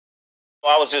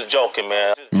I was just joking,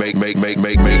 man. Make money, take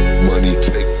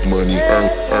money, earn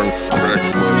crack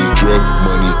money, drug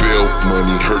money, bail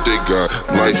money. Heard they got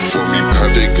life for me,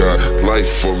 how they got life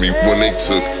for me when they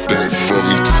took that from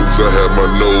me. Since I had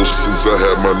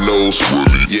my nose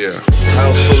fully, yeah.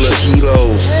 House full of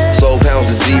kilos, soul pounds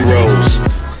of zeros.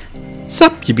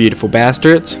 Sup, you beautiful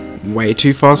bastards? Way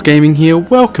Too Fast Gaming here.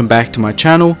 Welcome back to my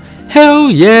channel.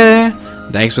 Hell yeah!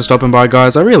 Thanks for stopping by,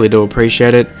 guys. I really do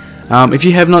appreciate it. If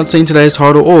you have not seen today's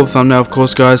title or the thumbnail, of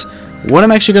course, guys, what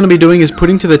I'm actually going to be doing is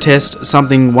putting to the test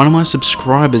something one of my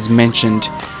subscribers mentioned.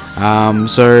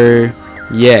 So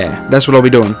yeah, that's what I'll be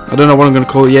doing. I don't know what I'm going to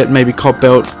call it yet. Maybe cop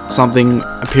belt, something,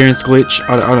 appearance glitch.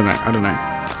 I don't know.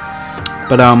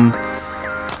 But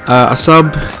a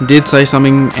sub did say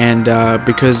something, and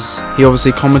because he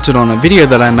obviously commented on a video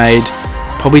that I made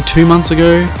probably 2 months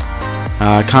ago.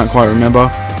 I can't quite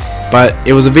remember. But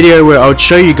it was a video where I would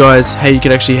show you guys how you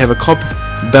could actually have a cop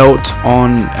belt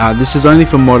on. This is only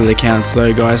for modded accounts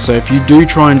though, guys. So if you do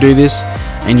try and do this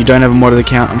and you don't have a modded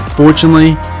account,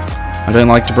 unfortunately, I don't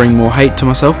like to bring more hate to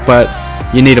myself, but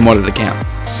you need a modded account.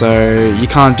 So you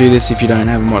can't do this if you don't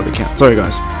have a modded account. Sorry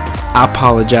guys, I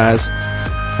apologize.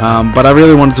 But I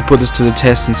really wanted to put this to the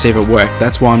test and see if it worked.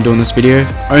 That's why I'm doing this video.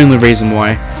 Only reason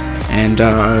why. And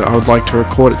I would like to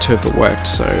record it too if it worked.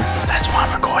 So that's why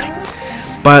I'm recording.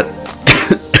 But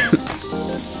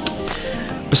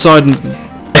besides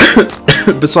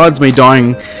me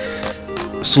dying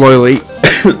slowly,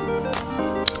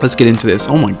 let's get into this.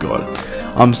 Oh my god,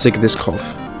 I'm sick of this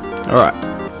cough. Alright.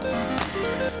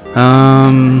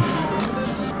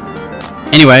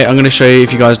 Anyway, I'm going to show you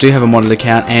if you guys do have a modded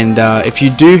account, and if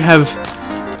you do have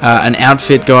an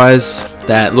outfit, guys,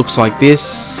 that looks like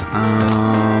this.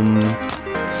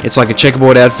 It's like a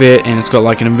checkerboard outfit, and it's got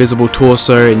like an invisible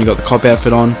torso, and you got the cop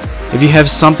outfit on. If you have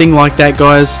something like that,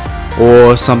 guys,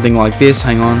 or something like this,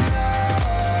 hang on.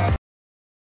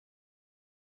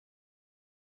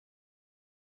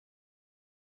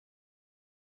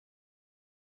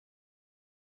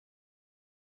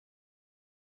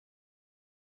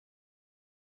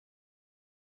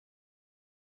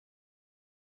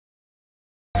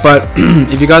 But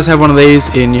if you guys have one of these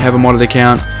and you have a modded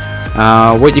account,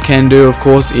 what you can do, of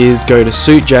course, is go to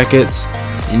suit jackets,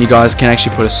 and you guys can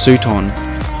actually put a suit on.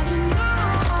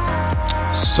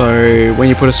 So when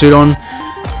you put a suit on,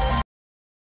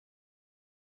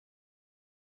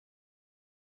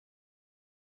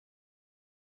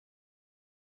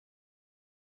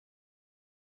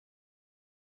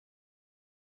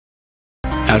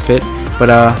 outfit, but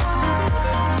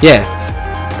yeah,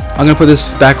 I'm gonna put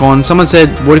this back on. Someone said,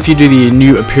 what if you do the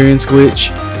new appearance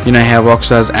glitch? You know how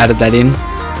Rockstar's added that in.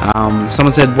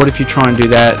 Someone said, what if you try and do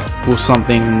that? Will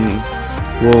something,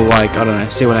 will, like, I don't know,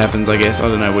 see what happens, I guess. I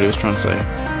don't know what he was trying to say.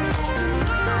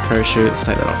 Parachute, let's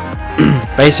take that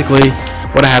off. Basically,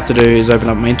 what I have to do is open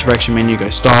up my interaction menu, go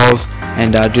styles,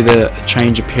 and do the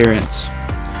change appearance.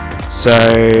 So,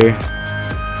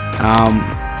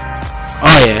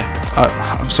 oh yeah,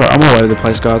 I'm sorry, I'm all over the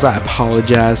place, guys. I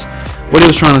apologize. What he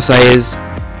was trying to say is,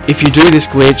 if you do this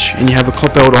glitch and you have a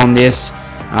cop belt on this,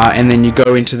 and then you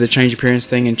go into the change appearance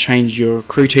thing and change your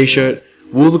crew t-shirt,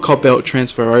 will the cop belt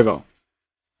transfer over?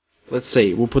 Let's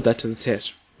see, we'll put that to the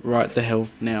test right the hell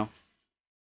now.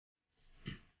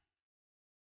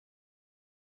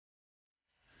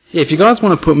 Yeah, if you guys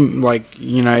want to put, like,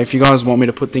 you know, if you guys want me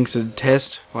to put things to the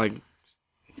test, like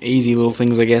easy little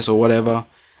things, I guess, or whatever,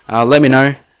 let me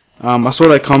know. I saw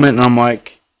that comment and I'm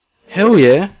like, hell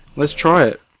yeah, let's try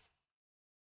it.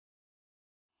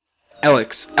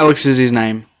 Alex is his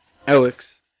name.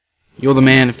 Alex, you're the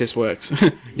man if this works.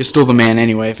 You're still the man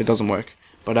anyway if it doesn't work.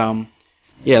 But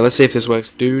yeah, let's see if this works,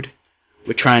 dude.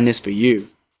 We're trying this for you.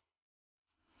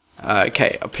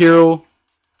 Okay, apparel,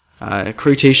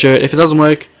 crew t-shirt. If it doesn't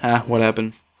work, what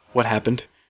happened? What happened?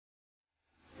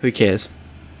 Who cares?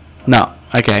 No,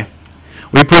 okay.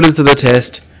 We put it to the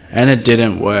test and it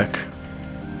didn't work.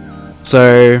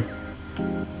 So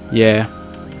yeah.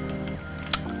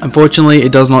 Unfortunately,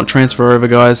 it does not transfer over,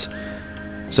 guys.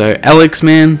 So, Alex,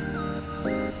 man,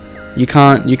 you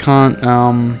can't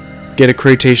get a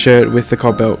crew t-shirt with the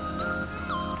cop belt.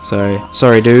 So,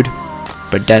 sorry, dude,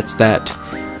 but that's that.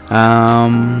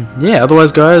 Yeah.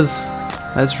 Otherwise, guys,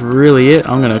 that's really it.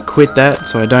 I'm gonna quit that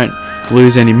so I don't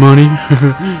lose any money.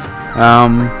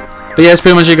 But yeah, that's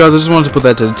pretty much it, guys. I just wanted to put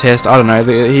that to the test. I don't know.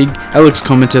 Alex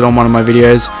commented on one of my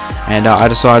videos, and I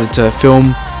decided to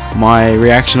film my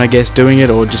reaction, I guess, doing it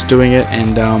or just doing it.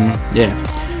 And yeah,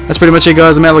 that's pretty much it,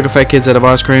 guys. I'm out like a fat kid's out of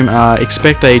ice cream.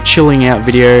 Expect a chilling out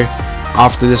video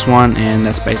after this one, and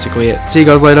that's basically it. See you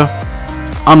guys later.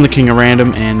 I'm the king of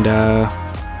random, and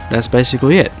that's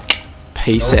basically it.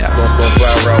 Peace out. Gon'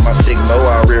 fly around my signal,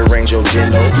 I'll rearrange your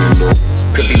dinner.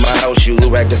 Could be my house, you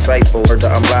look like disciple. Heard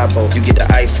that I'm liable, you get the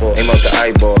eyeball, aim out the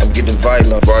eyeball. I'm getting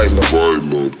violent.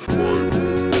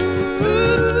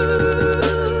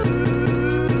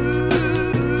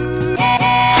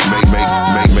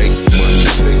 Make money,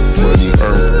 take money,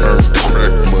 earn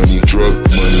crack money, drug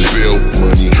money, bail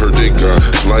money. Heard they got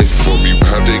life for me,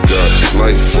 how they got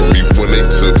life for me when they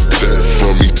took that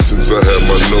from me. Since I had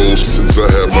my nose with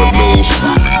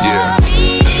me, yeah.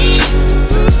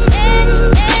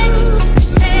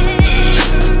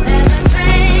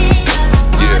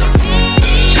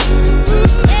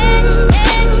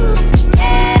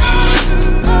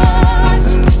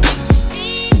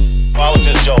 I was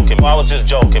just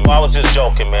joking, man. I was just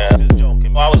joking, man.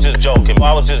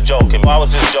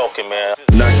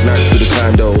 Knock to the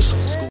condos,